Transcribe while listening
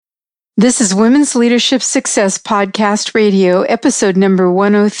This is Women's Leadership Success Podcast Radio, episode number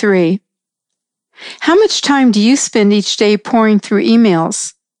 103. How much time do you spend each day pouring through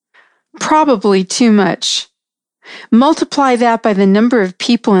emails? Probably too much. Multiply that by the number of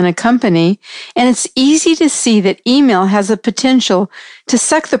people in a company, and it's easy to see that email has the potential to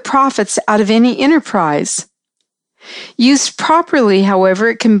suck the profits out of any enterprise. Used properly, however,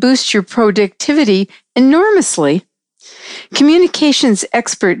 it can boost your productivity enormously. Communications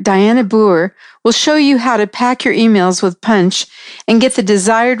expert Diana Boer will show you how to pack your emails with punch and get the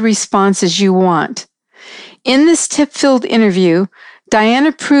desired responses you want. In this tip-filled interview,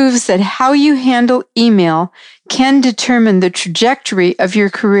 Diana proves that how you handle email can determine the trajectory of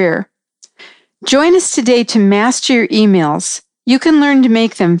your career. Join us today to master your emails. You can learn to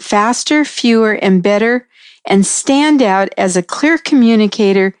make them faster, fewer, and better, and stand out as a clear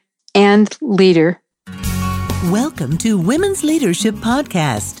communicator and leader. Welcome to Women's Leadership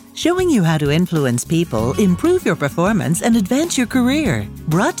Podcast, showing you how to influence people, improve your performance, and advance your career.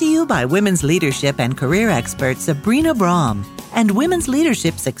 Brought to you by women's leadership and career expert Sabrina Brahm and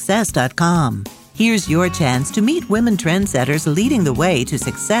womensleadershipsuccess.com. Here's your chance to meet women trendsetters leading the way to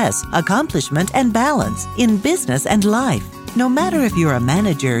success, accomplishment, and balance in business and life. No matter if you're a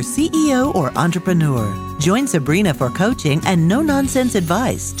manager, CEO, or entrepreneur, join Sabrina for coaching and no-nonsense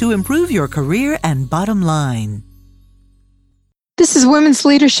advice to improve your career and bottom line. This is Women's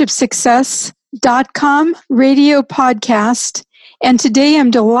Leadership Success.com radio podcast, and today I'm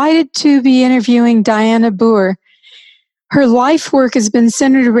delighted to be interviewing Diana Boer. Her life work has been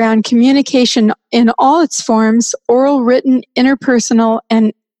centered around communication in all its forms, oral, written, interpersonal,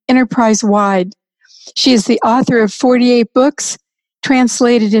 and enterprise-wide. She is the author of 48 books,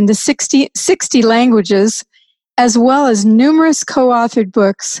 translated into 60 languages, as well as numerous co-authored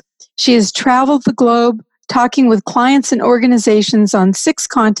books. She has traveled the globe, talking with clients and organizations on 6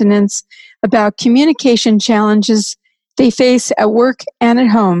 continents about communication challenges they face at work and at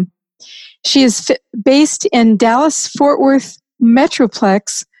home. She is based in Dallas-Fort Worth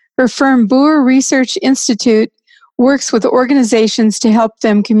Metroplex. Her firm, Boer Research Institute, works with organizations to help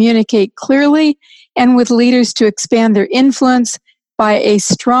them communicate clearly and with leaders to expand their influence by a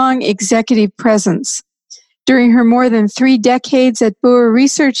strong executive presence. During her more than 3 decades at Boer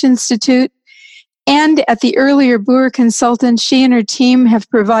Research Institute and at the earlier Boer Consultant, she and her team have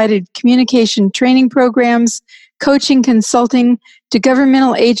provided communication training programs, coaching, consulting to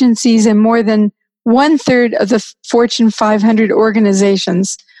governmental agencies and more than 1/3 of the Fortune 500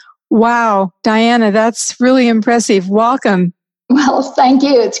 organizations. Wow, Diana, that's really impressive. Welcome. Well, thank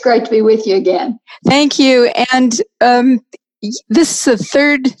you. It's great to be with you again. Thank you. And this is the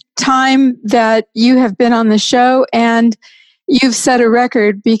 3rd time that you have been on the show, and you've set a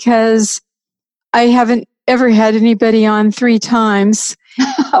record because I haven't ever had anybody on 3 times.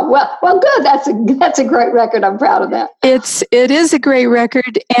 well, good. That's a great record. I'm proud of that. It is a great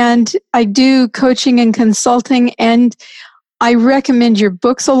record, and I do coaching and consulting, and I recommend your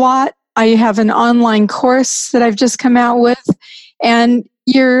books a lot. I have an online course that I've just come out with, and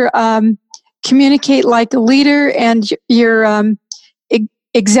your Communicate Like a Leader and your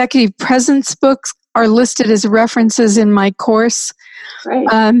Executive Presence books are listed as references in my course.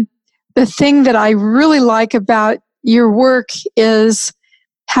 Right. The thing that I really like about your work is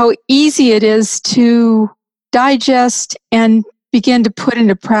how easy it is to digest and begin to put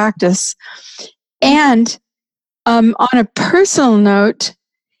into practice. And on a personal note,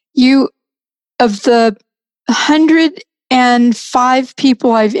 of the 105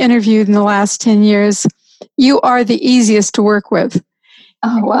 people I've interviewed in the last 10 years, you are the easiest to work with.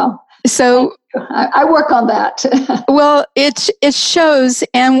 Oh, well. So I work on that. Well, it shows,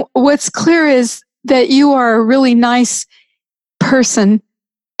 and what's clear is that you are a really nice person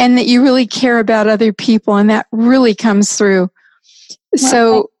and that you really care about other people, and that really comes through. Well,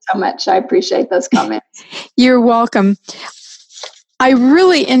 so thank you so much. I appreciate those comments. You're welcome. I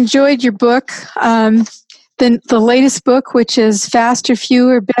really enjoyed your book, the latest book, which is Faster,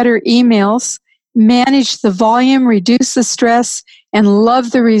 Fewer, Better Emails, Manage the Volume, Reduce the Stress, and Love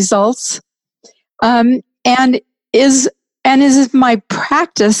the Results. And is my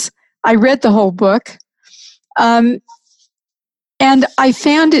practice. I read the whole book, and I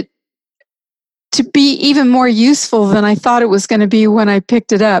found it to be even more useful than I thought it was going to be when I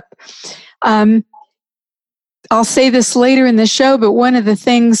picked it up. I'll say this later in the show, but one of the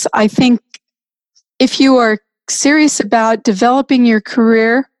things I think, if you are serious about developing your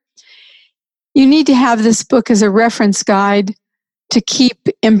career, you need to have this book as a reference guide to keep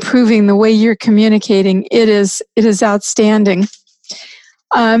improving the way you're communicating. It is outstanding.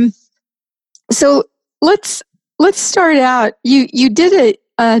 So let's start out. You did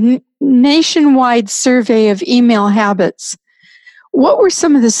a nationwide survey of email habits. What were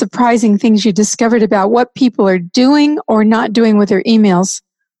some of the surprising things you discovered about what people are doing or not doing with their emails?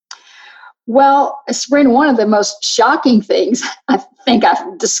 Well, Sabrina, one of the most shocking things I think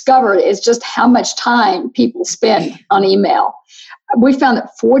I've discovered is just how much time people spend on email. We found that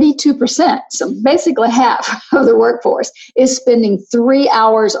 42%, so basically half of the workforce, is spending 3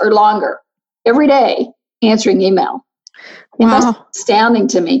 hours or longer every day answering email. And wow. That's astounding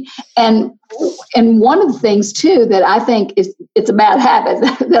to me. And one of the things, too, that I think it's a bad habit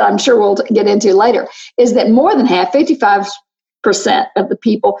that I'm sure we'll get into later, is that more than half, 55% of the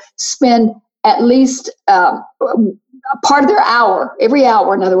people spend at least a part of their hour, every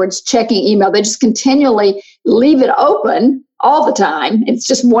hour, in other words, checking email. They just continually leave it open all the time. It's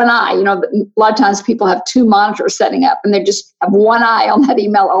just one eye. You know, a lot of times people have two monitors setting up and they just have one eye on that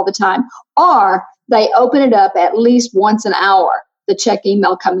email all the time. Or they open it up at least once an hour to check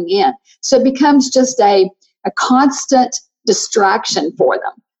email coming in. So it becomes just a constant distraction for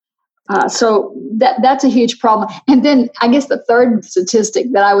them. So that's a huge problem. And then I guess the third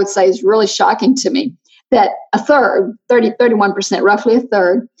statistic that I would say is really shocking to me, that a third, 31%, roughly a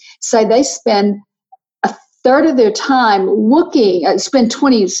third, say they spend a third of their time spend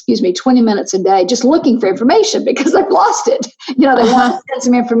 20 minutes a day just looking for information because they've lost it. You know, they want to send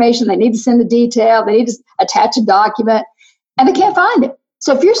some information, they need to send the detail, they need to attach a document, and they can't find it.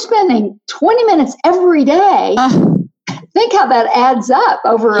 So if you're spending 20 minutes every day, think how that adds up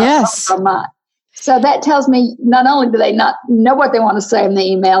over a month. So that tells me not only do they not know what they want to say in the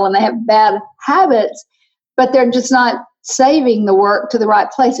email and they have bad habits, but they're just not saving the work to the right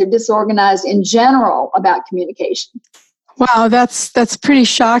place. They're disorganized in general about communication. Wow, that's pretty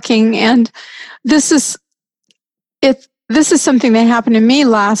shocking. And this is something that happened to me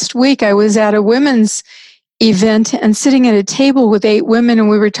last week. I was at a women's event and sitting at a table with 8 women, and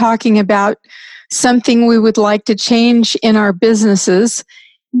we were talking about something we would like to change in our businesses.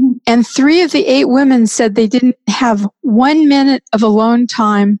 Mm-hmm. And 3 of the 8 women said they didn't have 1 minute of alone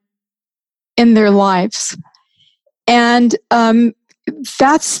time in their lives. And that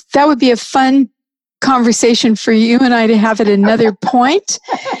would be a fun conversation for you and I to have at another point.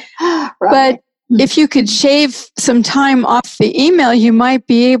 Right. But if you could shave some time off the email, you might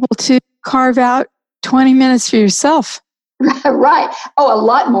be able to carve out 20 minutes for yourself. Right. Oh, a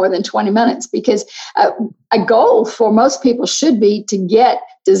lot more than 20 minutes, because a goal for most people should be to get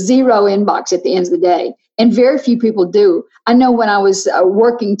to zero inbox at the end of the day. And very few people do. I know when I was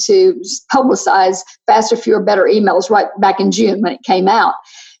working to publicize Faster, Fewer, Better emails right back in June when it came out,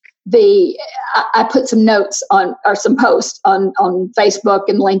 I put some notes on, or some posts on Facebook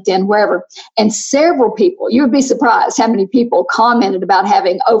and LinkedIn, wherever, and several people, you would be surprised how many people commented about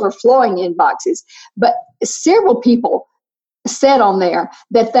having overflowing inboxes, but several people said on there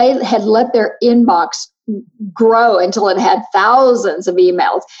that they had let their inbox grow until it had thousands of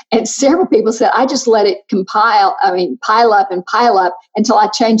emails. And several people said, I just let it pile up until I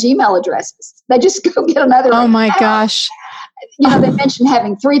change email addresses. They just go get another. Oh my gosh. You know, they mentioned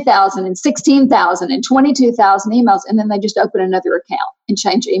having 3,000 and 16,000 and 22,000 emails, and then they just open another account and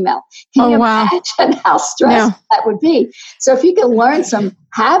change email. Can you imagine how stressful that would be? So if you can learn some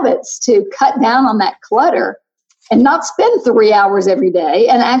habits to cut down on that clutter and not spend 3 hours every day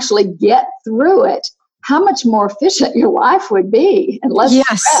and actually get through it, how much more efficient your life would be and less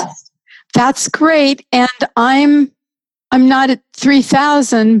stressed. That's great. And I'm not at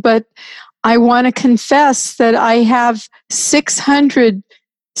 3,000, but I want to confess that I have 600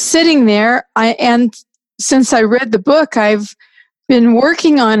 sitting there. And since I read the book, I've been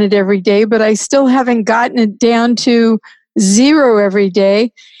working on it every day, but I still haven't gotten it down to 0 every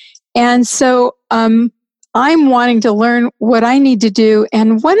day. And so I'm wanting to learn what I need to do.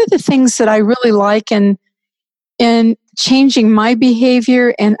 And one of the things that I really like in changing my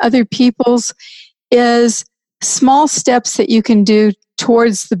behavior and other people's is small steps that you can do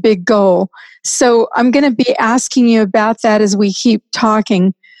towards the big goal. So I'm going to be asking you about that as we keep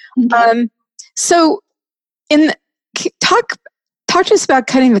talking. Okay. Talk to us about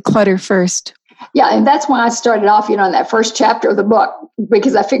cutting the clutter first. Yeah, and that's when I started off, in that first chapter of the book,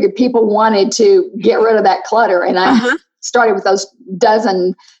 because I figured people wanted to get rid of that clutter. And I started with those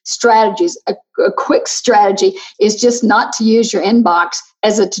dozen strategies. A quick strategy is just not to use your inbox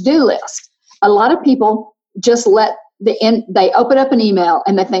as a to-do list. A lot of people just they open up an email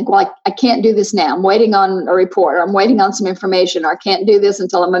and they think, well, I can't do this now. I'm waiting on a report, or I'm waiting on some information, or I can't do this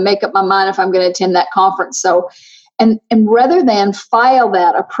until I'm going to make up my mind if I'm going to attend that conference. So, and rather than file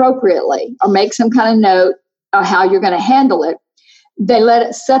that appropriately or make some kind of note of how you're going to handle it, they let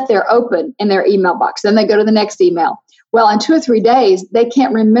it sit there open in their email box. Then they go to the next email. Well, in 2 or 3 days, they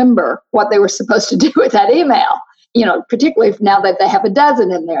can't remember what they were supposed to do with that email. Particularly now that they have a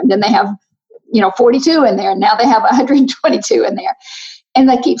dozen in there, and then they have 42 in there, and now they have 122 in there. And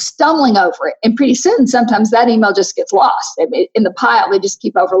they keep stumbling over it. And pretty soon, sometimes that email just gets lost in the pile. They just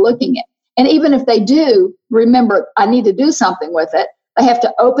keep overlooking it. And even if they do remember, I need to do something with it, they have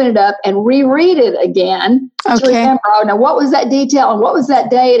to open it up and reread it again to remember, now what was that detail and what was that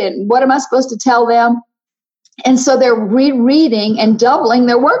date and what am I supposed to tell them? And so they're rereading and doubling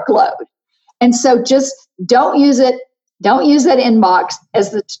their workload. And so just don't use it. Don't use that inbox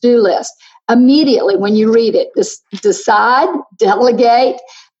as the to-do list. Immediately when you read it, just decide, delegate,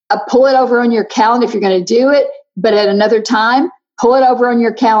 pull it over on your calendar if you're going to do it, but at another time, pull it over on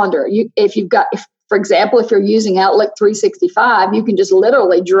your calendar. For example, if you're using Outlook 365, you can just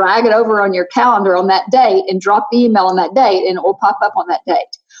literally drag it over on your calendar on that date and drop the email on that date, and it will pop up on that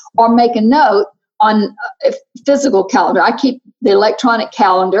date. Or make a note on a physical calendar. I keep the electronic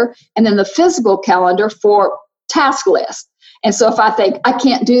calendar and then the physical calendar for task list. And so if I think I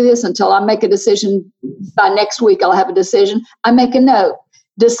can't do this until I make a decision by next week, I'll have a decision. I make a note,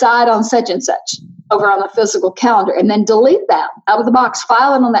 decide on such and such over on the physical calendar, and then delete that out of the box,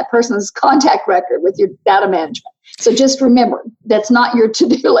 file it on that person's contact record with your data management. So just remember, that's not your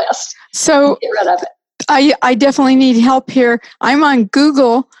to-do list. So get rid of it. I definitely need help here. I'm on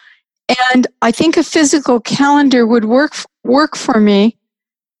Google, and I think a physical calendar would work for me.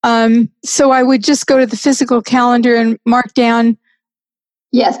 So I would just go to the physical calendar and mark down.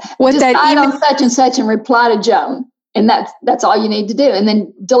 Yes. What decide that email on such and such and reply to Joan. And that's all you need to do. And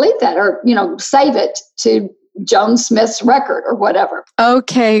then delete that or, save it to Joan Smith's record or whatever.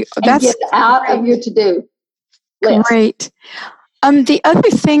 Okay. That's get out of your to-do list. Great. The other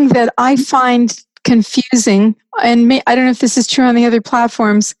thing that I find confusing, and I don't know if this is true on the other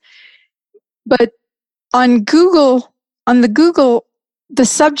platforms, but on Google, the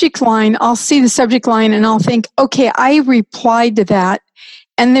subject line, I'll see the subject line and I'll think, okay, I replied to that.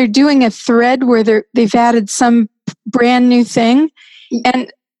 And they're doing a thread where they've added some brand new thing.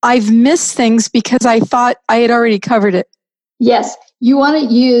 And I've missed things because I thought I had already covered it. Yes. You want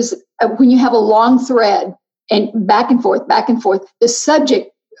to use, when you have a long thread and back and forth, the subject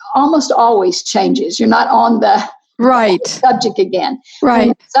almost always changes. You're not on the subject again. Right. When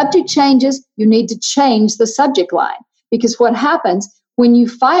the subject changes, you need to change the subject line. Because what happens when you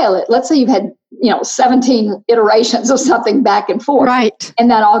file it, let's say you've had 17 iterations of something back and forth, right, and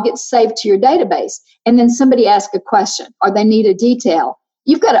that all gets saved to your database, and then somebody asks a question or they need a detail,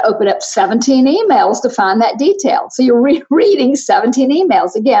 you've got to open up 17 emails to find that detail. So you're rereading 17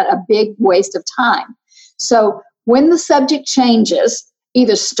 emails. Again, a big waste of time. So when the subject changes,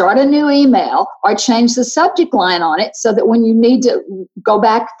 either start a new email or change the subject line on it so that when you need to go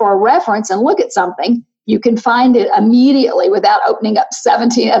back for a reference and look at something, you can find it immediately without opening up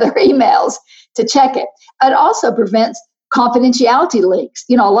 17 other emails to check it. It also prevents confidentiality leaks.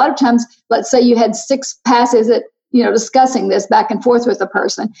 A lot of times, let's say you had 6 passes at, discussing this back and forth with a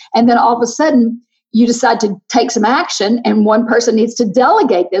person, and then all of a sudden you decide to take some action and one person needs to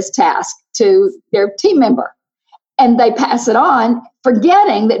delegate this task to their team member. And they pass it on,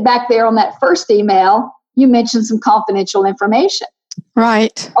 forgetting that back there on that first email, you mentioned some confidential information.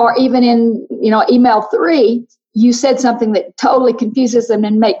 Right. Or even in, email 3, you said something that totally confuses them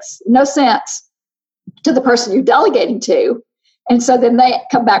and makes no sense to the person you're delegating to. And so then they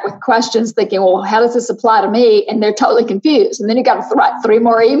come back with questions thinking, well, how does this apply to me? And they're totally confused. And then you got to write 3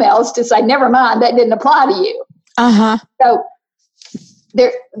 more emails to say, never mind, that didn't apply to you. Uh-huh. So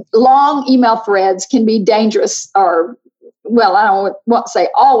long email threads can be dangerous, or, well, I don't want to say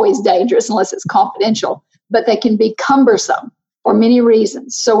always dangerous unless it's confidential, but they can be cumbersome for many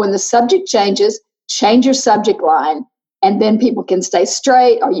reasons. So when the subject changes, change your subject line, and then people can stay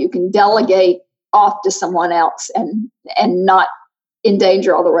straight, or you can delegate off to someone else and not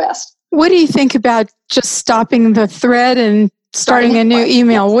endanger all the rest. What do you think about just stopping the thread and starting a new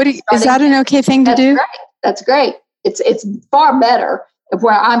email? Is that an okay thing to do? That's great. It's far better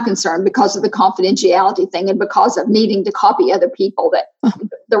where I'm concerned because of the confidentiality thing and because of needing to copy other people that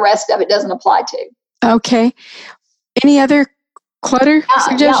the rest of it doesn't apply to. Okay. Any other clutter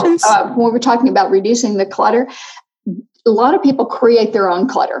suggestions? When we're talking about reducing the clutter, a lot of people create their own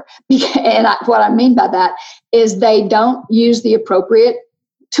clutter. And what I mean by that is they don't use the appropriate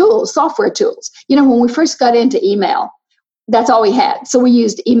tools, software tools. When we first got into email, that's all we had. So we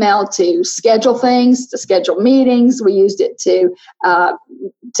used email to schedule things, to schedule meetings. We used it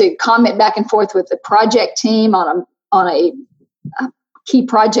to comment back and forth with the project team on a key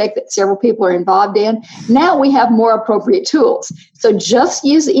project that several people are involved in. Now we have more appropriate tools. So just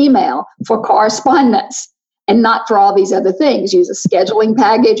use email for correspondence and not for all these other things. Use a scheduling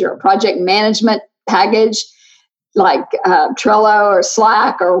package or a project management package like Trello or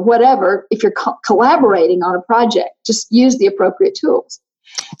Slack or whatever. If you're collaborating on a project, just use the appropriate tools.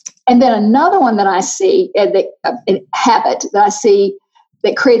 And then another one that I see, a habit that I see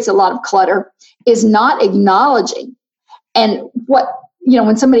that creates a lot of clutter, is not acknowledging. And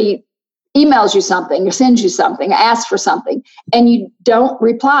when somebody emails you something or sends you something, asks for something, and you don't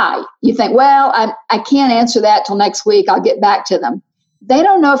reply, you think, well, I can't answer that till next week. I'll get back to them. They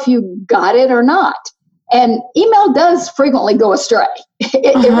don't know if you got it or not. And email does frequently go astray.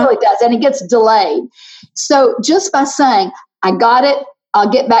 It really does. And it gets delayed. So just by saying, I got it, I'll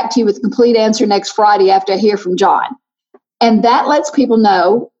get back to you with a complete answer next Friday after I hear from John. And that lets people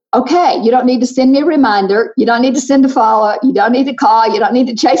know, okay, you don't need to send me a reminder. You don't need to send a follow-up. You don't need to call. You don't need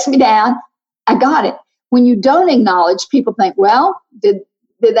to chase me down. I got it. When you don't acknowledge, people think, well, did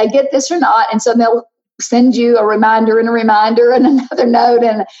they get this or not? And so they'll send you a reminder and another note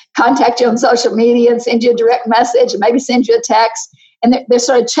and contact you on social media and send you a direct message and maybe send you a text. And they're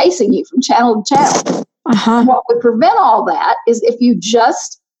sort of chasing you from channel to channel. What would prevent all that is if you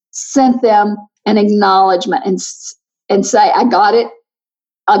just sent them an acknowledgement and say, I got it.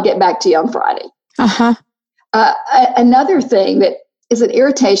 I'll get back to you on Friday. Another thing that is an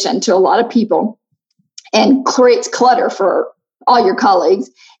irritation to a lot of people and creates clutter for all your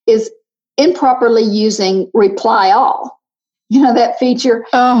colleagues is improperly using reply all. You know, that feature.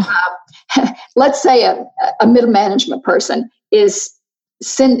 Let's say a middle management person is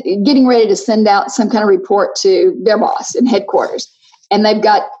getting ready to send out some kind of report to their boss in headquarters. And they've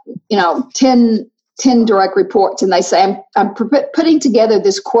got, 10 direct reports. And they say, I'm putting together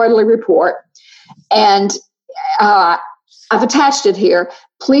this quarterly report. And I've attached it here.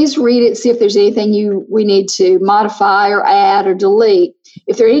 Please read it, see if there's anything we need to modify or add or delete.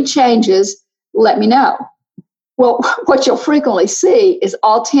 If there are any changes, let me know. Well, what you'll frequently see is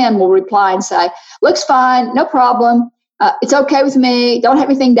all 10 will reply and say, looks fine, no problem. It's okay with me. Don't have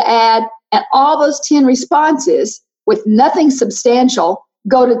anything to add. And all those 10 responses with nothing substantial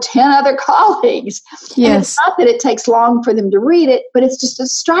go to 10 other colleagues. Yes. And it's not that it takes long for them to read it, but it's just a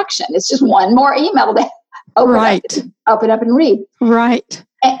distraction. It's just one more email to open up and read. Right.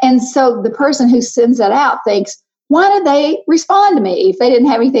 And so the person who sends that out thinks, why did they respond to me if they didn't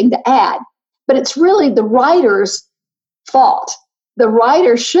have anything to add? But it's really the writer's fault. The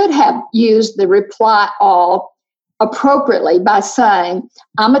writer should have used the reply all appropriately by saying,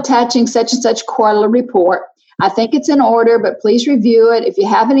 I'm attaching such and such quarterly report. I think it's in order, but please review it. If you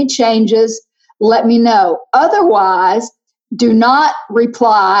have any changes, let me know. Otherwise, do not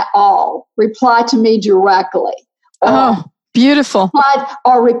reply all. Reply to me directly. Beautiful.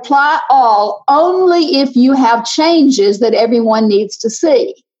 Reply all only if you have changes that everyone needs to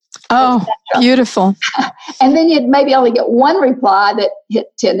see. Beautiful. And then you'd maybe only get one reply that hit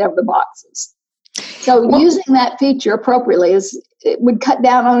 10 of the boxes. So using that feature appropriately it would cut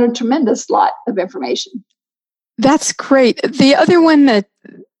down on a tremendous lot of information. That's great. The other one that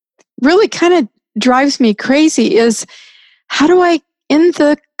really kind of drives me crazy is, how do I end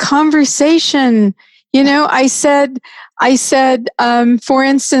the conversation? I said, for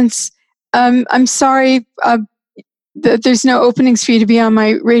instance, I'm sorry that there's no openings for you to be on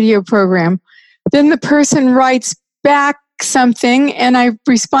my radio program. Then the person writes back something, and I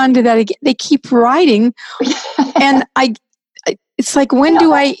respond to that again. They keep writing, and it's like, when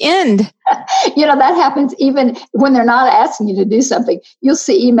do I end? That happens even when they're not asking you to do something. You'll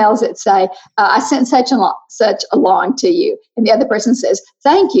see emails that say, I sent such along to you. And the other person says,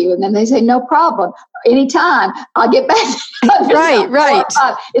 thank you. And then they say, no problem. Anytime, I'll get back to you. Right.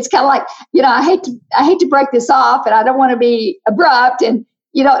 It's kind of like, I hate to break this off, and I don't want to be abrupt, and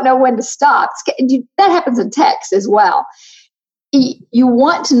you don't know when to stop. That happens in text as well. You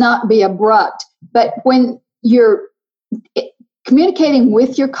want to not be abrupt, but when you're communicating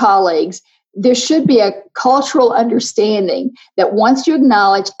with your colleagues, there should be a cultural understanding that once you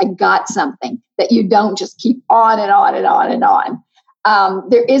acknowledge, I got something, that you don't just keep on and on and on and on.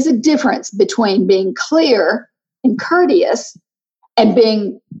 There is a difference between being clear and courteous and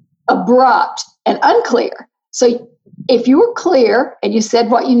being abrupt and unclear. So if you were clear and you said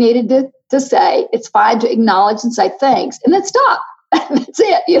what you needed to say, it's fine to acknowledge and say thanks, and then stop. That's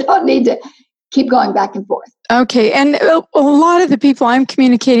it. You don't need to keep going back and forth. Okay. And a lot of the people I'm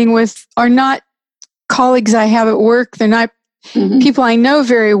communicating with are not colleagues I have at work. They're not people I know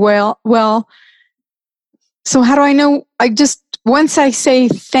very well. So how do I know? Once I say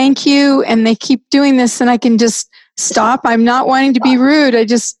thank you and they keep doing this, then I can just stop. I'm not wanting to be rude. I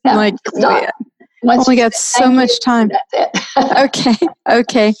just only got so much time. That's it.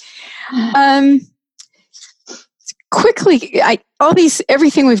 Okay. quickly,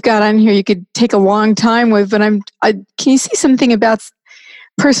 everything we've got on here, you could take a long time with, but can you say something about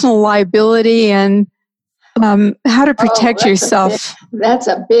personal liability and how to protect yourself? That's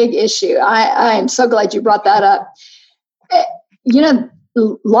a big issue. I am so glad you brought that up.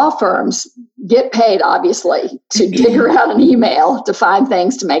 Law firms get paid, obviously, to dig around an email to find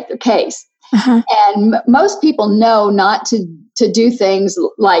things to make their case. Uh-huh. And most people know not to do things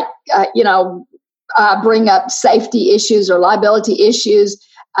like, bring up safety issues or liability issues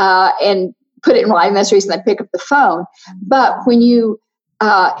and put it in writing. That's the reason they pick up the phone. But when you,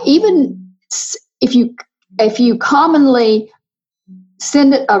 even if you commonly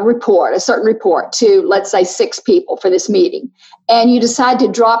send a certain report to, let's say, 6 people for this meeting, and you decide to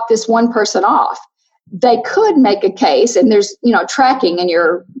drop this one person off, they could make a case, and there's, tracking in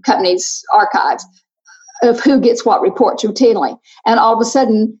your company's archives of who gets what reports routinely. And all of a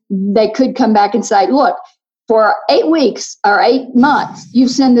sudden, they could come back and say, look, for 8 weeks or 8 months, you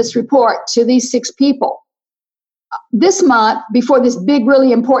send this report to these 6 people. This month, before this big,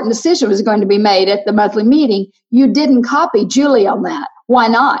 really important decision was going to be made at the monthly meeting, you didn't copy Julie on that. Why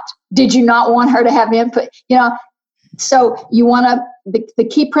not? Did you not want her to have input? So you want the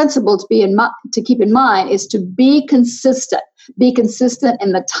key principle to keep in mind is to be consistent. Be consistent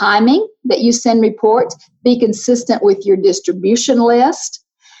in the timing that you send reports. Be consistent with your distribution list,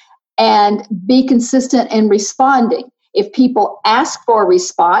 and be consistent in responding. If people ask for a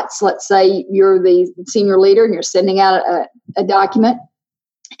response, let's say you're the senior leader and you're sending out a document,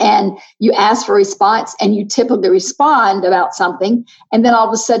 and you ask for a response and you typically respond about something, and then all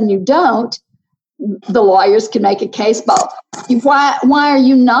of a sudden you don't, the lawyers can make a case about why are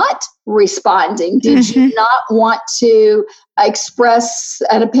you not responding? Did you not want to express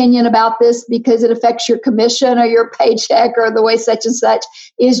an opinion about this because it affects your commission or your paycheck or the way such and such?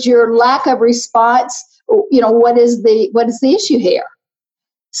 Is your lack of response, what is the issue here?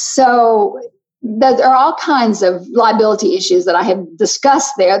 So there are all kinds of liability issues that I have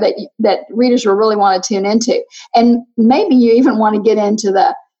discussed there that readers will really want to tune into. And maybe you even want to get into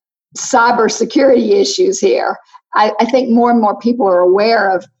the cybersecurity issues here. I think more and more people are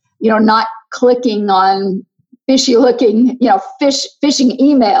aware of, not clicking on fishy looking, phishing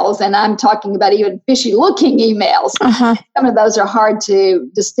emails. And I'm talking about even fishy looking emails. Uh-huh. Some of those are hard to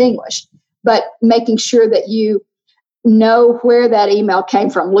distinguish, but making sure that you know where that email came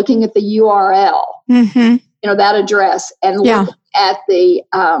from, looking at the URL, that address, and looking at the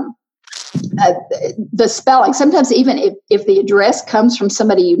spelling. Sometimes even if the address comes from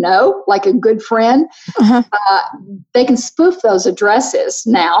somebody like a good friend, they can spoof those addresses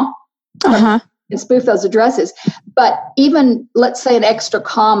now. And spoof those addresses. But even, let's say, an extra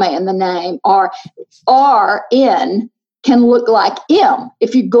comma in the name, or RN can look like M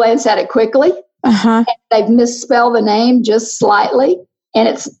if you glance at it quickly. And they've misspelled the name just slightly, and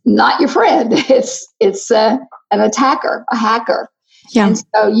it's not your friend. It's an attacker, a hacker. Yeah. And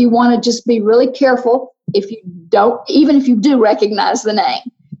so you want to just be really careful even if you do recognize the name,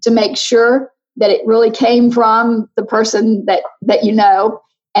 to make sure that it really came from the person that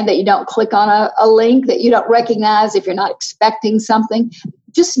and that you don't click on a link that you don't recognize if you're not expecting something.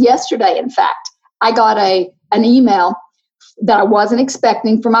 Just yesterday, in fact, I got an email that I wasn't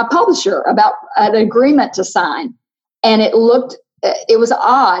expecting from my publisher about an agreement to sign. And it was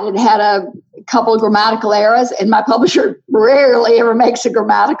odd. It had a couple of grammatical errors, and my publisher rarely ever makes a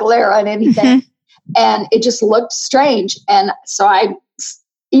grammatical error in anything. And it just looked strange. And so I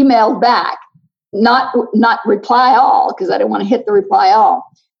emailed back, not reply all, because I didn't want to hit the reply all,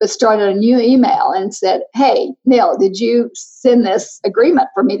 but started a new email and said, hey, Neil, did you send this agreement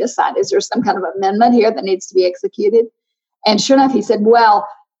for me to sign? Is there some kind of amendment here that needs to be executed? And sure enough, he said, well,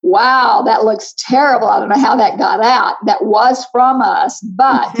 wow, that looks terrible. I don't know how that got out. That was from us,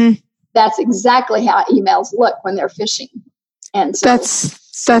 but that's exactly how emails look when they're phishing. And so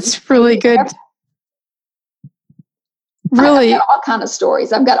that's really good. Really, I've got all kinds of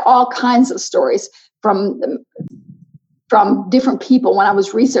stories. I've got all kinds of stories from different people when I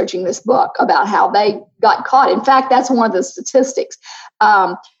was researching this book about how they got caught. In fact, that's one of the statistics.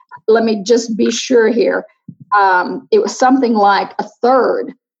 Let me just be sure here. It was something like a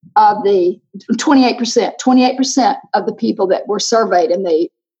third of the 28% of the people that were surveyed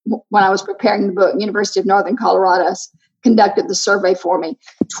when I was preparing the book. University of Northern Colorado conducted the survey for me.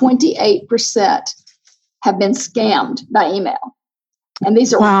 28% have been scammed by email. And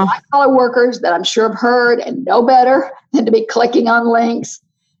these are white-collar workers that I'm sure have heard and know better than to be clicking on links.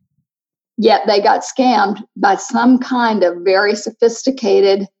 Yet they got scammed by some kind of very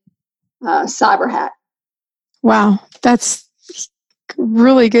sophisticated cyber hack. Wow, that's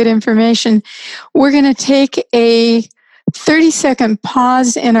Really good information. We're going to take a 30-second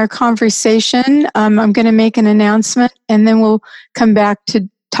pause in our conversation. I'm going to make an announcement, and then we'll come back to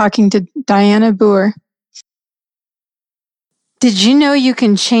talking to Diana Boer. Did you know you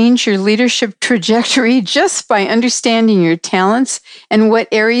can change your leadership trajectory just by understanding your talents and what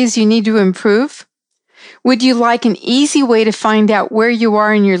areas you need to improve? Would you like an easy way to find out where you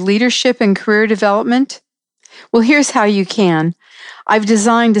are in your leadership and career development? Well, here's how you can. I've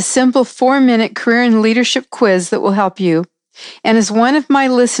designed a simple 4-minute career and leadership quiz that will help you. And as one of my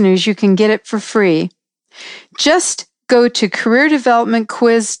listeners, you can get it for free. Just go to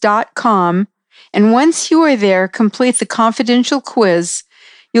careerdevelopmentquiz.com, and once you are there, complete the confidential quiz.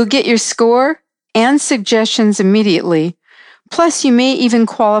 You'll get your score and suggestions immediately. Plus, you may even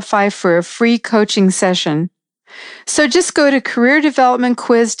qualify for a free coaching session. So just go to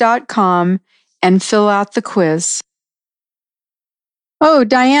careerdevelopmentquiz.com and fill out the quiz. Oh,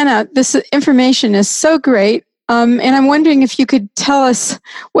 Diana, this information is so great. And I'm wondering if you could tell us,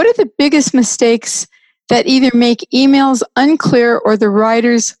 what are the biggest mistakes that either make emails unclear or the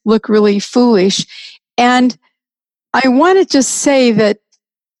writers look really foolish? And I want to just say that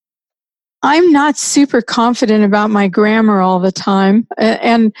I'm not super confident about my grammar all the time.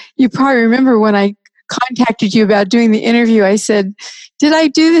 And you probably remember when I contacted you about doing the interview, I said, did I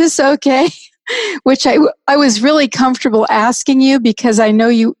do this okay? Which I was really comfortable asking you because I know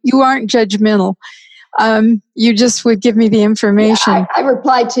you aren't judgmental. You just would give me the information. Yeah, I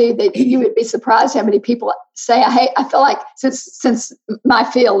replied to that you would be surprised how many people say, I feel like, since my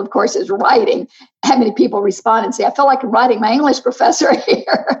field, of course, is writing, how many people respond and say, I feel like I'm writing my English professor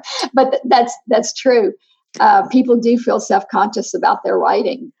here. But that's true. People do feel self-conscious about their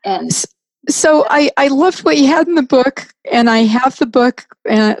writing. And so I loved what you had in the book, and I have the book.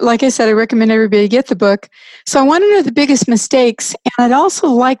 And like I said, I recommend everybody get the book. So I want to know the biggest mistakes. And I'd also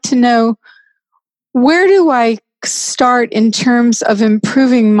like to know, where do I start in terms of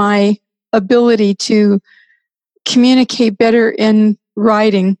improving my ability to communicate better in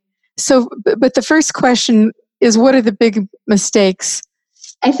writing? So, but the first question is, what are the big mistakes?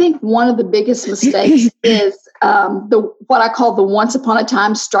 I think one of the biggest mistakes is what I call the once upon a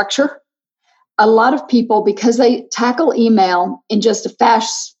time structure. A lot of people, because they tackle email in just a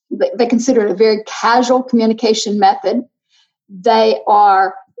fast, they consider it a very casual communication method.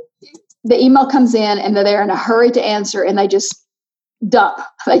 The email comes in and they're in a hurry to answer, and they just dump.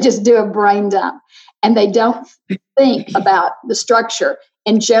 They just do a brain dump, and they don't think about the structure.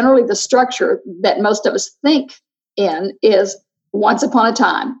 And generally the structure that most of us think in is once upon a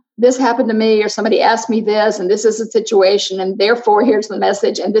time. This happened to me, or somebody asked me this, and this is a situation, and therefore here's the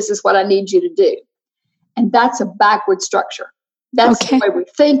message, and this is what I need you to do. And that's a backward structure. That's the way we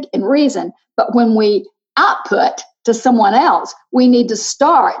think and reason. But when we output to someone else, we need to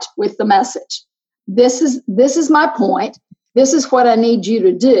start with the message. This is my point. This is what I need you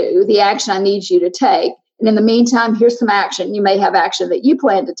to do, the action I need you to take. And in the meantime, here's some action. You may have action that you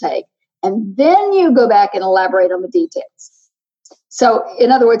plan to take. And then you go back and elaborate on the details. So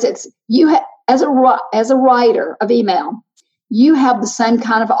in other words, it's you as a writer of email, you have the same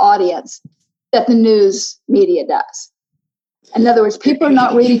kind of audience that the news media does. In other words, people are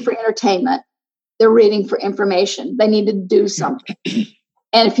not reading for entertainment. They're reading for information. They need to do something.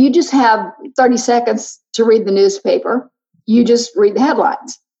 And if you just have 30 seconds to read the newspaper, you just read the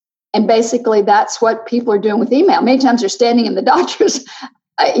headlines. And basically that's what people are doing with email. Many times they're standing in the doctor's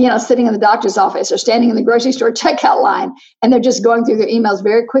sitting in the doctor's office or standing in the grocery store checkout line, and they're just going through their emails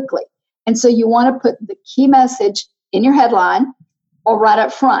very quickly. And so you want to put the key message in your headline or right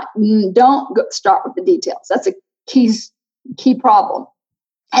up front. Don't start with the details. That's a key problem.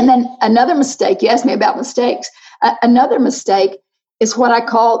 And then another mistake, you asked me about mistakes. Another mistake is what I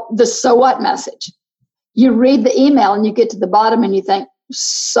call the so what message. You read the email and you get to the bottom and you think,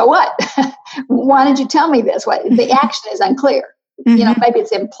 so what? Why did you tell me this? The action is unclear. Mm-hmm. Maybe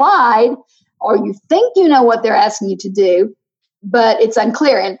it's implied, or you think you know what they're asking you to do, but it's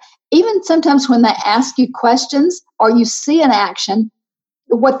unclear. And even sometimes when they ask you questions or you see an action,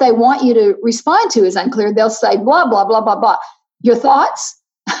 what they want you to respond to is unclear. They'll say, blah, blah, blah, blah, blah. Your thoughts?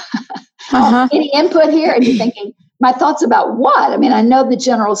 Any input here? And you're thinking, my thoughts about what? I mean, I know the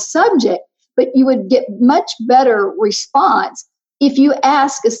general subject, but you would get much better response if you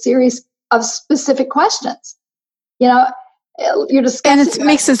ask a series of specific questions. You're discussing, and it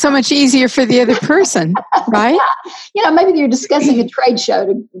makes it so much easier for the other person, right? Yeah. Maybe you're discussing a trade show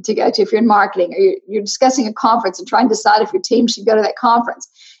to go to if you're in marketing, or you're discussing a conference and trying to decide if your team should go to that conference.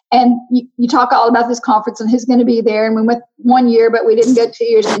 And you talk all about this conference and who's going to be there. And we went 1 year, but we didn't go 2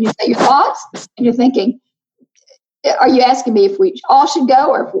 years. And you say your thoughts, and you're thinking, are you asking me if we all should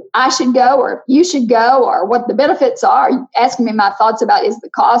go, or if I should go, or if you should go, or what the benefits are? Are you asking me my thoughts about is the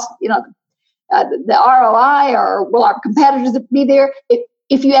cost, the ROI, or will our competitors be there?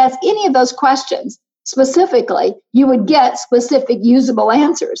 If you ask any of those questions specifically, you would get specific usable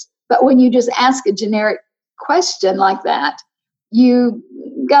answers. But when you just ask a generic question like that, you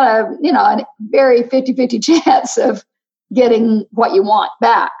got a very 50-50 chance of getting what you want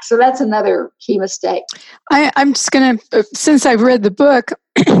back. So that's another key mistake. I'm just going to, since I've read the book,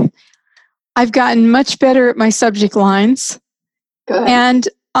 I've gotten much better at my subject lines. Good. And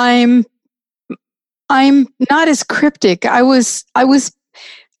I'm not as cryptic. I was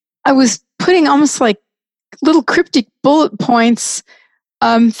putting almost like little cryptic bullet points,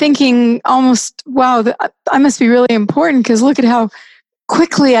 thinking almost, wow, I must be really important because look at how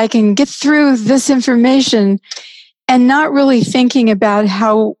quickly I can get through this information, and not really thinking about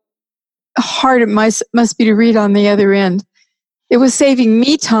how hard it must be to read on the other end. It was saving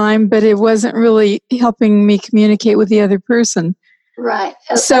me time, but it wasn't really helping me communicate with the other person. Right.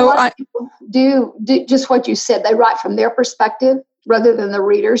 So people do just what you said. They write from their perspective rather than the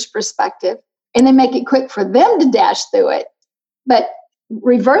reader's perspective, and they make it quick for them to dash through it. But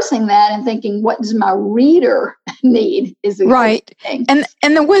reversing that and thinking, what does my reader need is a right thing. And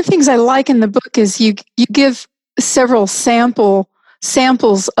the one of the things I like in the book is you give several samples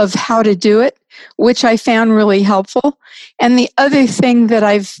of how to do it, which I found really helpful. And the other thing that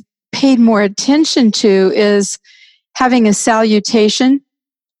I've paid more attention to is having a salutation.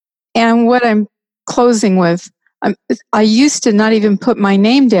 And what I'm closing with, I used to not even put my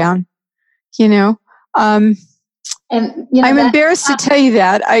name down, I'm embarrassed to tell you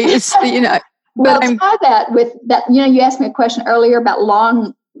that. Well, try that with that. You asked me a question earlier about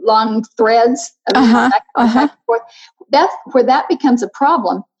long threads. Back and forth. That's where that becomes a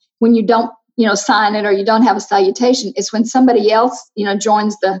problem when you don't, sign it, or you don't have a salutation. It's when somebody else,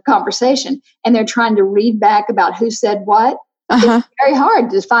 joins the conversation and they're trying to read back about who said what. It's very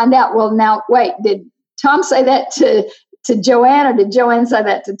hard to find out. Well, now wait, did Tom say that to Joanne, or did Joanne say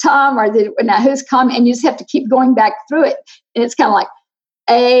that to Tom, or now who's comment? And you just have to keep going back through it, and it's kind of like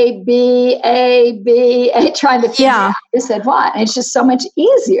A, B, trying to figure out who said what. And it's just so much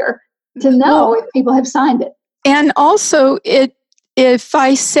easier to know if people have signed it. And also, if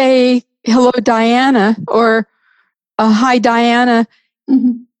I say hello, Diana, or hi, Diana,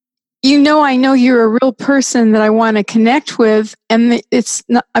 I know you're a real person that I want to connect with, and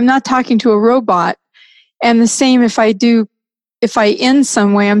I'm not talking to a robot. And the same if I end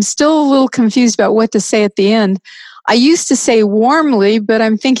some way, I'm still a little confused about what to say at the end. I used to say warmly, but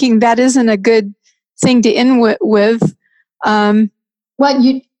I'm thinking that isn't a good thing to end with.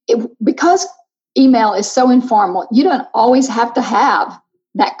 Because email is so informal, you don't always have to have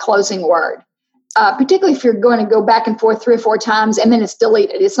that closing word. Particularly if you're going to go back and forth 3 or 4 times and then it's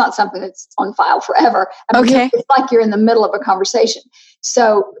deleted. It's not something that's on file forever. It's like you're in the middle of a conversation.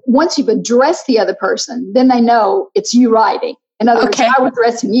 So once you've addressed the other person, then they know it's you writing. In other words, if I was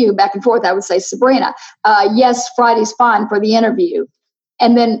addressing you back and forth, I would say, Sabrina, yes, Friday's fine for the interview.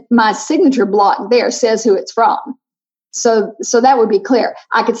 And then my signature block there says who it's from. So that would be clear.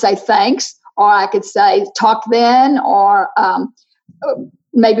 I could say thanks, or I could say talk then, or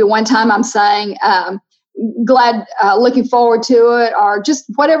maybe one time I'm saying glad, looking forward to it, or just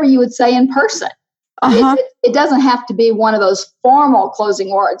whatever you would say in person. It doesn't have to be one of those formal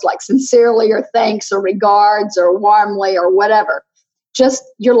closing words like sincerely, or thanks, or regards, or warmly, or whatever. Just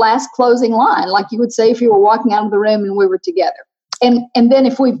your last closing line, like you would say if you were walking out of the room and we were together. And then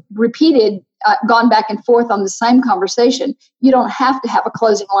if we've repeated, gone back and forth on the same conversation, you don't have to have a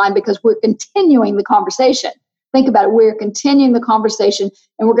closing line because we're continuing the conversation. Think about it. We're continuing the conversation,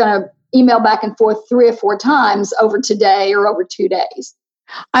 and we're going to email back and forth 3 or 4 times over today or over 2 days.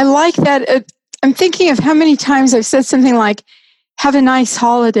 I like that. I'm thinking of how many times I've said something like, have a nice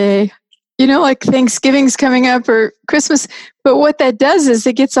holiday, like Thanksgiving's coming up or Christmas. But what that does is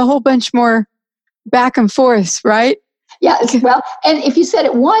it gets a whole bunch more back and forth, right? Yeah, well, and if you said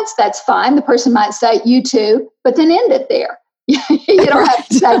it once, that's fine. The person might say, you too, but then end it there. You don't have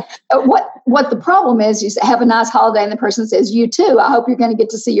to say what the problem is. You say, have a nice holiday, and the person says, you too. I hope you're going to get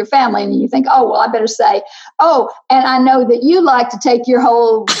to see your family. And you think, oh, well, I better say, oh, and I know that you like to take your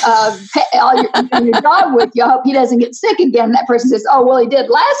whole your dog with you. I hope he doesn't get sick again. And that person says, oh, well, he did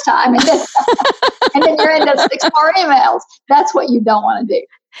last time. And then, and then you're into 6 more emails. That's what you don't want to do.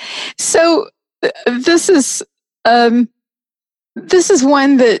 So this is one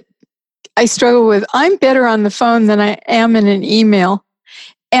that I struggle with. I'm better on the phone than I am in an email.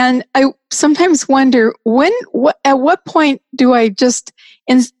 And I sometimes wonder at what point do I just,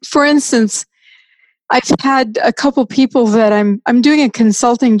 for instance, I've had a couple people that I'm doing a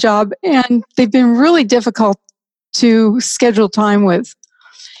consulting job, and they've been really difficult to schedule time with.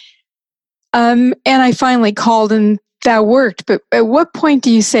 And I finally called, and that worked. But at what point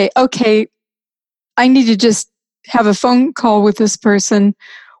do you say, okay, I need to just have a phone call with this person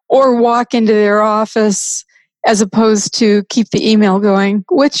or walk into their office as opposed to keep the email going?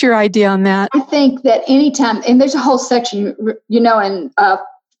 What's your idea on that? I think that anytime, and there's a whole section, in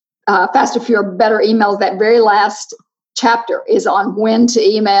Faster, Fewer, Better Emails, that very last chapter is on when to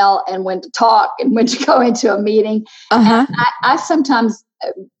email and when to talk and when to go into a meeting. Uh-huh. And I sometimes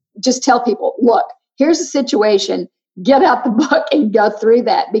just tell people, look, here's a situation. Get out the book and go through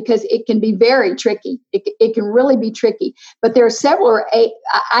that, because it can be very tricky. It can really be tricky. But there are several or eight,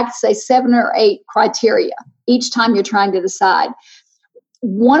 I'd say 7 or 8 criteria each time you're trying to decide.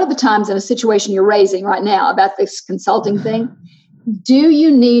 One of the times in a situation you're raising right now about this consulting thing, do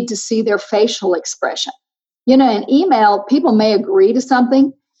you need to see their facial expression? In email, people may agree to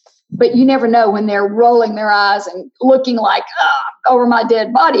something, but you never know when they're rolling their eyes and looking like, over my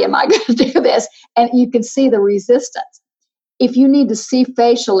dead body, am I going to do this? And you can see the resistance. If you need to see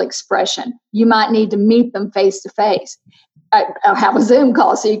facial expression, you might need to meet them face to face. Have a Zoom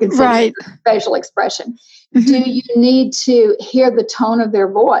call so you can see facial expression. Mm-hmm. Do you need to hear the tone of their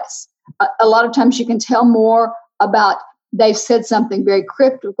voice? A lot of times you can tell more about they've said something very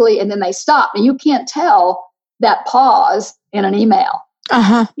cryptically and then they stop. And you can't tell that pause in an email.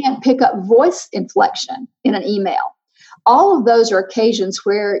 Uh-huh. You can't pick up voice inflection in an email. All of those are occasions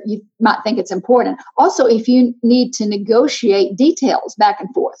where you might think it's important. Also, if you need to negotiate details back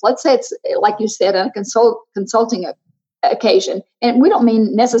and forth, let's say it's, like you said, a consulting occasion, and we don't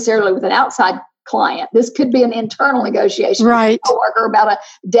mean necessarily with an outside client. This could be an internal negotiation with a coworker about a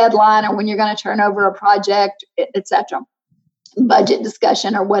deadline or when you're going to turn over a project, etc., budget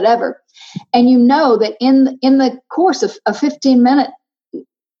discussion or whatever. And you know that in the course of a 15-minute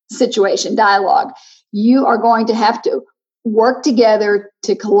situation, dialogue, you are going to have to work together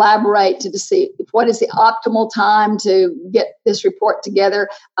to collaborate to see what is the optimal time to get this report together,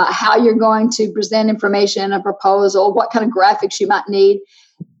 how you're going to present information in a proposal, what kind of graphics you might need.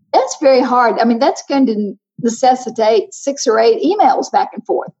 That's very hard. I mean, that's going to necessitate 6 or 8 emails back and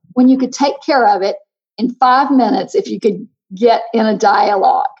forth when you could take care of it in 5 minutes if you could get in a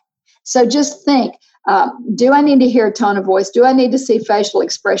dialogue. So just think, do I need to hear a tone of voice? Do I need to see facial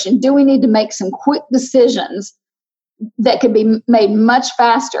expression? Do we need to make some quick decisions that could be made much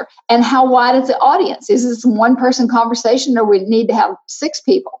faster? And how wide is the audience? Is this a one-person conversation, or we need to have 6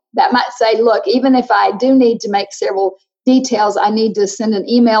 people? That might say, look, even if I do need to make several details, I need to send an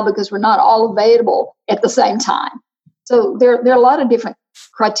email because we're not all available at the same time. So there are a lot of different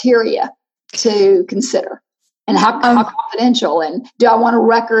criteria to consider. And how confidential, and do I want a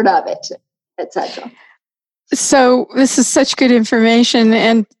record of it, etc. So this is such good information,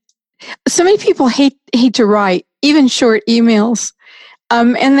 and so many people hate to write, even short emails,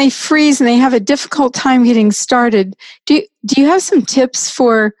 and they freeze and they have a difficult time getting started. Do you have some tips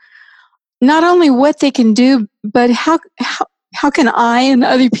for not only what they can do, but how can I and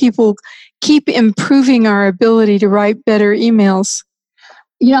other people keep improving our ability to write better emails?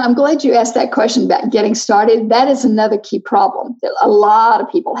 I'm glad you asked that question about getting started. That is another key problem that a lot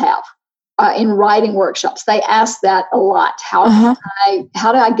of people have in writing workshops. They ask that a lot. How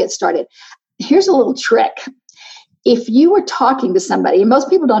do I get started? Here's a little trick. If you were talking to somebody, and most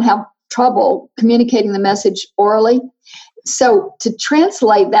people don't have trouble communicating the message orally, so to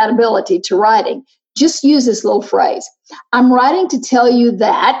translate that ability to writing, just use this little phrase. I'm writing to tell you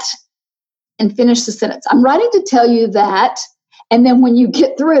that, and finish the sentence. I'm writing to tell you that. And then when you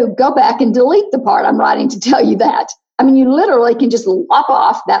get through, go back and delete the part I'm writing to tell you that. I mean, you literally can just lop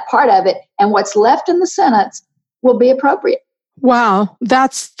off that part of it, and what's left in the sentence will be appropriate. Wow,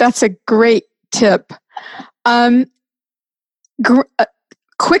 that's a great tip.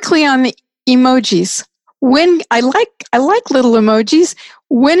 Quickly on the emojis. When I like little emojis.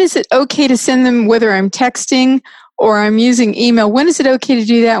 When is it okay to send them, whether I'm texting or I'm using email? When is it okay to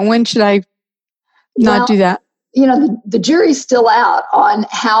do that? And when should I not do that? The jury's still out on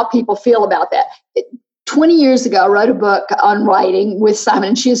how people feel about that. 20 years ago, I wrote a book on writing with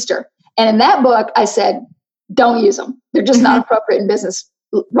Simon & Schuster. And in that book, I said, don't use them. They're just not appropriate in business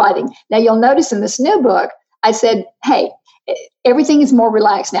writing. Now, you'll notice in this new book, I said, hey, everything is more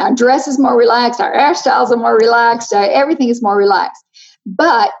relaxed now. Our dress is more relaxed. Our hairstyles are more relaxed. Everything is more relaxed.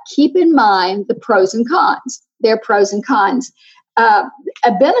 But keep in mind the pros and cons. There are pros and cons. A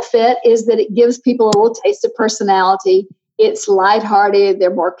benefit is that it gives people a little taste of personality. It's lighthearted.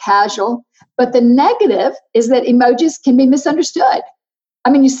 They're more casual. But the negative is that emojis can be misunderstood. I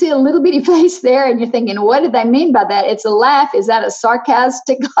mean, you see a little bitty face there and you're thinking, what did they mean by that? It's a laugh. Is that a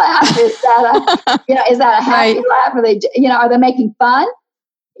sarcastic laugh? Is that a happy laugh? Are they, are they making fun?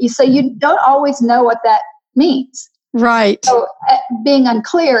 So you don't always know what that means. Right. So being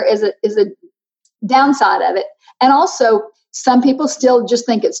unclear is a downside of it. And also, some people still just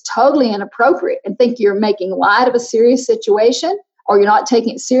think it's totally inappropriate and think you're making light of a serious situation, or you're not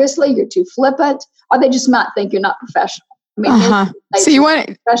taking it seriously, you're too flippant, or they just might think you're not professional. I mean, so you want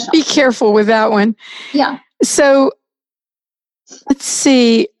to be careful with that one. Yeah. So let's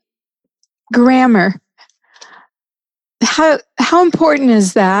see, grammar. How important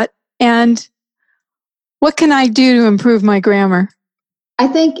is that? And what can I do to improve my grammar? I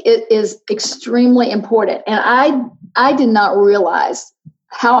think it is extremely important. And I did not realize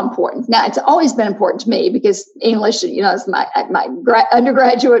how important. Now, it's always been important to me because English, is my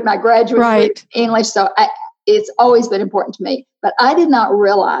undergraduate, my graduate English. So it's always been important to me. But I did not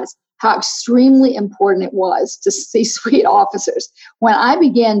realize how extremely important it was to C-suite officers. When I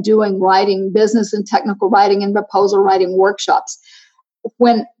began doing writing, business and technical writing and proposal writing workshops,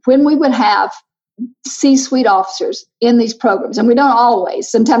 when we would have C-suite officers in these programs, and we don't always,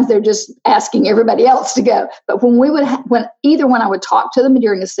 sometimes they're just asking everybody else to go. But when when I would talk to them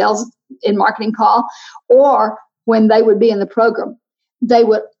during a sales and marketing call, or when they would be in the program, they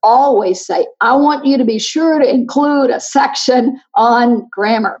would always say, I want you to be sure to include a section on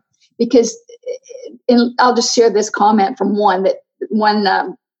grammar. Because I'll just share this comment from one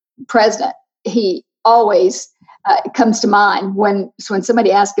president. He always comes to mind when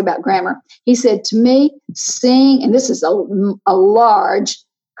somebody asks about grammar. He said to me, seeing, and this is a large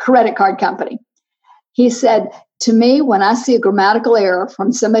credit card company. He said to me, when I see a grammatical error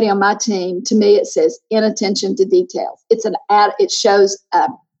from somebody on my team, to me it says inattention to details. It shows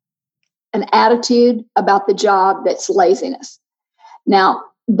an attitude about the job that's laziness. Now,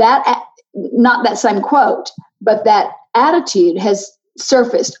 not that same quote, but that attitude has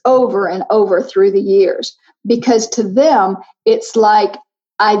surfaced over and over through the years, because to them, it's like,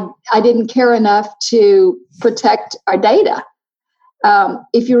 I didn't care enough to protect our data.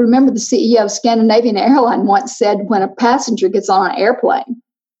 If you remember, the CEO of Scandinavian Airlines once said, when a passenger gets on an airplane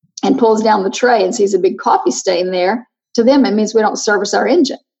and pulls down the tray and sees a big coffee stain there, to them, it means we don't service our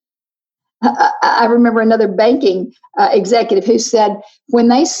engine. I remember another banking executive who said, when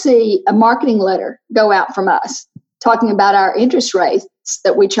they see a marketing letter go out from us talking about our interest rates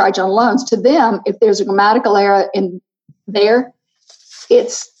that we charge on loans, to them, if there's a grammatical error in there,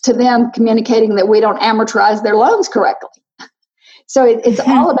 it's to them communicating that we don't amortize their loans correctly. So it's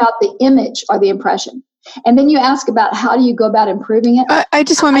all about the image or the impression. And then you ask about how do you go about improving it? I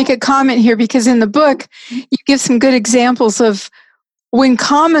just want to make a comment here, because in the book, you give some good examples of when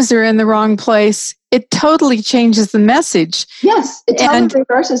commas are in the wrong place, it totally changes the message. Yes, it totally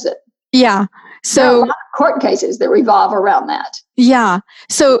reverses it. Yeah. So there are a lot of court cases that revolve around that. Yeah.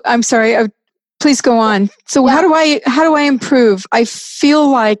 So I'm sorry. Please go on. So how do I improve? I feel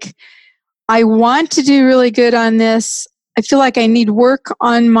like I want to do really good on this. I feel like I need work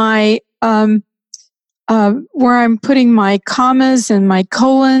on my where I'm putting my commas and my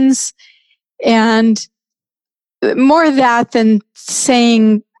colons, and more of that than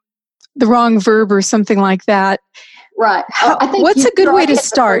saying the wrong verb or something like that. Right. What's a good way to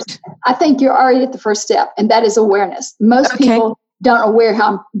start? I think you're already at the first step, and that is awareness. Most people they're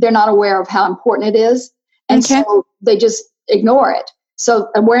not aware of how important it is, and so they just ignore it. So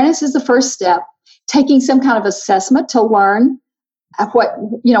awareness is the first step. Taking some kind of assessment to learn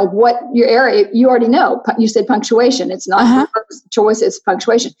what your area, you already know. You said punctuation. It's not your first choice, it's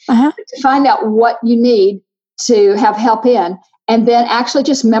punctuation. To find out what you need to have help in, and then actually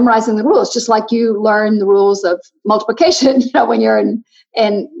just memorizing the rules, just like you learn the rules of multiplication. When you're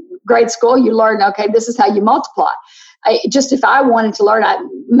in grade school, you learn, okay, this is how you multiply. If I wanted to learn,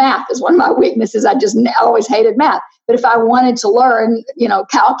 math is one of my weaknesses. I always hated math. But if I wanted to learn,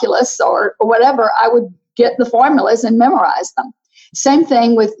 calculus or whatever, I would get the formulas and memorize them. Same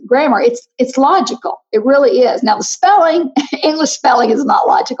thing with grammar. It's logical. It really is. Now, the spelling, English spelling is not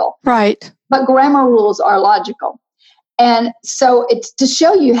logical. Right. But grammar rules are logical. And so it's to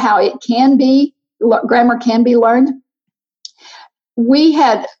show you how grammar can be learned. We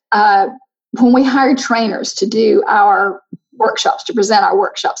had, when we hired trainers to do our workshops, to present our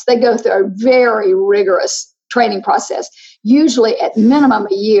workshops, they go through a very rigorous training process, usually at minimum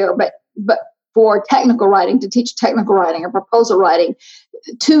a year, but for technical writing, to teach technical writing or proposal writing,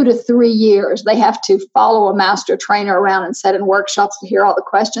 2 to 3 years. They have to follow a master trainer around and set in workshops to hear all the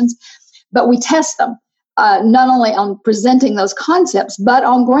questions. But we test them. not only on presenting those concepts, but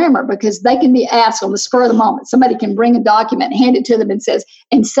on grammar, because they can be asked on the spur of the moment. Somebody can bring a document, hand it to them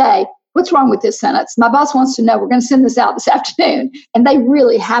and say, what's wrong with this sentence? My boss wants to know, we're going to send this out this afternoon. And they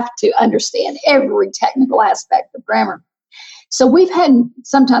really have to understand every technical aspect of grammar. So we've had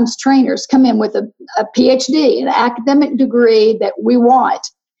sometimes trainers come in with a PhD, an academic degree that we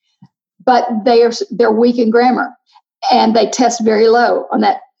want, but they're weak in grammar, and they test very low on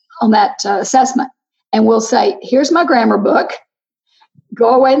that assessment. And we'll say, here's my grammar book.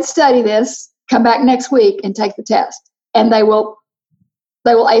 Go away and study this. Come back next week and take the test. And they will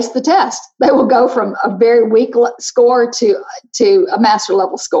ace the test. They will go from a very weak score to a master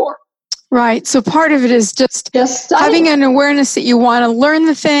level score. Right. So part of it is just having an awareness that you want to learn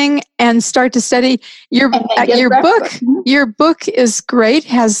the thing and start to study. Your book is great,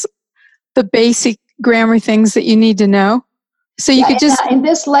 has the basic grammar things that you need to know. So you could just... In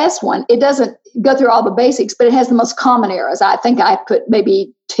this last one, it doesn't go through all the basics, but it has the most common errors. I think I put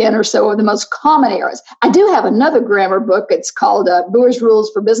maybe 10 or so of the most common errors. I do have another grammar book. It's called Boer's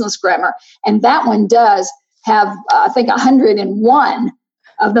Rules for Business Grammar. And that one does have, I think, 101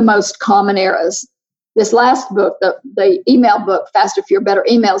 of the most common errors. This last book, the email book, Faster, Fewer, Better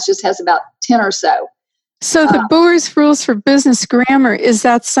Emails, just has about 10 or so. So the Boer's Rules for Business Grammar, is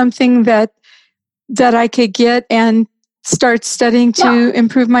that something that I could get and start studying to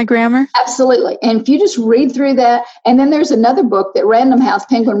improve my grammar? Absolutely. And if you just read through that, and then there's another book that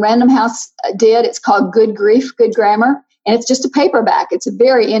Penguin Random House did. It's called Good Grief, Good Grammar. And it's just a paperback. It's a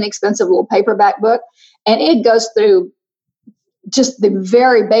very inexpensive little paperback book. And it goes through just the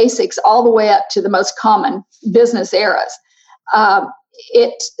very basics all the way up to the most common business errors.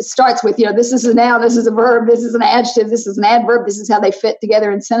 It starts with, this is a noun, this is a verb, this is an adjective, this is an adverb, this is how they fit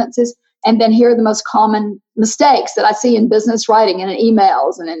together in sentences. And then here are the most common mistakes that I see in business writing and in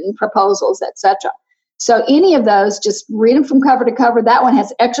emails and in proposals, etc. So any of those, just read them from cover to cover. That one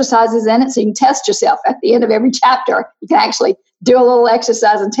has exercises in it, so you can test yourself. At the end of every chapter, you can actually do a little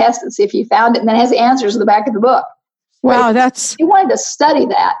exercise and test and see if you found it. And then it has the answers in the back of the book. Wow, if you wanted to study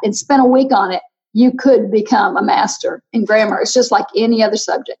that and spend a week on it, you could become a master in grammar. It's just like any other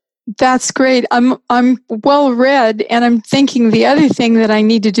subject. That's great. I'm well read, and I'm thinking the other thing that I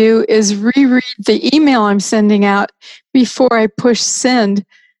need to do is reread the email I'm sending out before I push send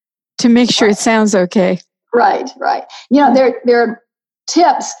to make sure it sounds okay. Right. There are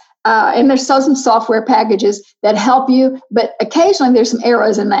tips, and there's some software packages that help you, but occasionally there's some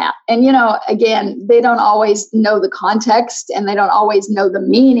errors in that. And, again, they don't always know the context, and they don't always know the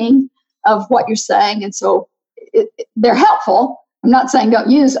meaning of what you're saying. And so they're helpful. I'm not saying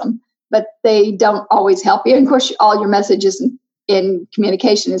don't use them, but they don't always help you. And of course, all your messages in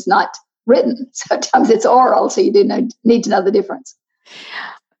communication is not written. Sometimes it's oral, so you do need to know the difference.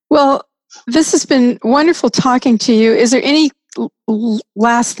 Well, this has been wonderful talking to you. Is there any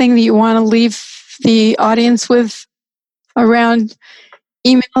last thing that you want to leave the audience with around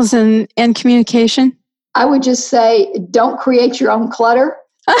emails and communication? I would just say, don't create your own clutter.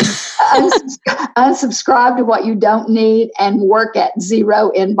 Unsubscribe to what you don't need and work at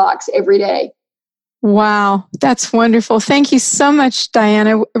zero inbox every day. Wow, that's wonderful. Thank you so much,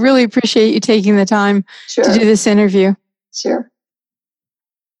 Diana. I really appreciate you taking the time to do this interview. Sure.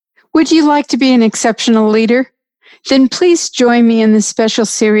 Would you like to be an exceptional leader? Then please join me in this special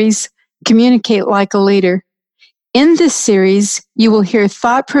series, Communicate Like a Leader. In this series, you will hear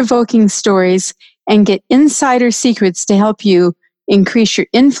thought-provoking stories and get insider secrets to help you increase your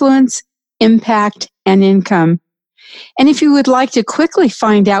influence, impact, and income. And if you would like to quickly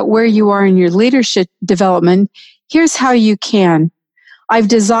find out where you are in your leadership development, here's how you can. I've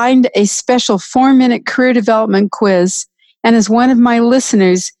designed a special 4-minute career development quiz, and as one of my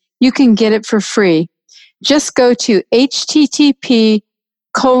listeners, you can get it for free. Just go to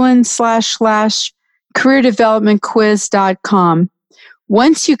http://careerdevelopmentquiz.com.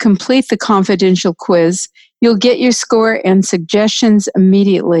 Once you complete the confidential quiz, you'll get your score and suggestions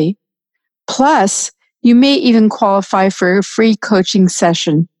immediately. Plus, you may even qualify for a free coaching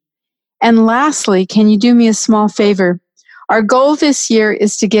session. And lastly, can you do me a small favor? Our goal this year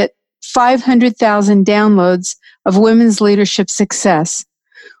is to get 500,000 downloads of Women's Leadership Success.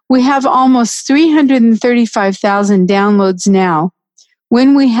 We have almost 335,000 downloads now.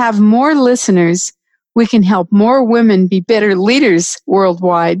 When we have more listeners, we can help more women be better leaders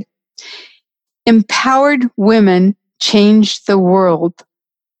worldwide. Empowered women change the world.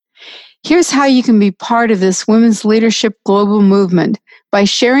 Here's how you can be part of this women's leadership global movement by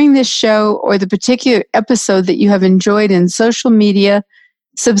sharing this show or the particular episode that you have enjoyed in social media,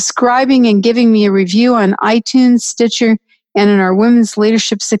 subscribing and giving me a review on iTunes, Stitcher, and in our Women's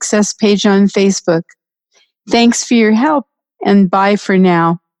Leadership Success page on Facebook. Thanks for your help, and bye for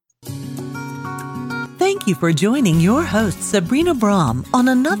now. Thank you for joining your host, Sabrina Braham, on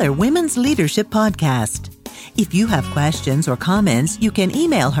another Women's Leadership Podcast. If you have questions or comments, you can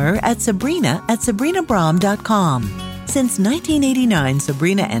email her at sabrina@sabrinabraham.com. Since 1989,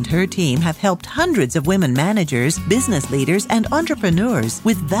 Sabrina and her team have helped hundreds of women managers, business leaders, and entrepreneurs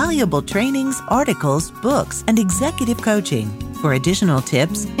with valuable trainings, articles, books, and executive coaching. For additional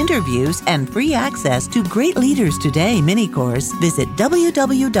tips, interviews, and free access to Great Leaders Today mini course, visit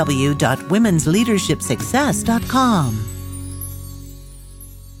www.womensleadershipsuccess.com.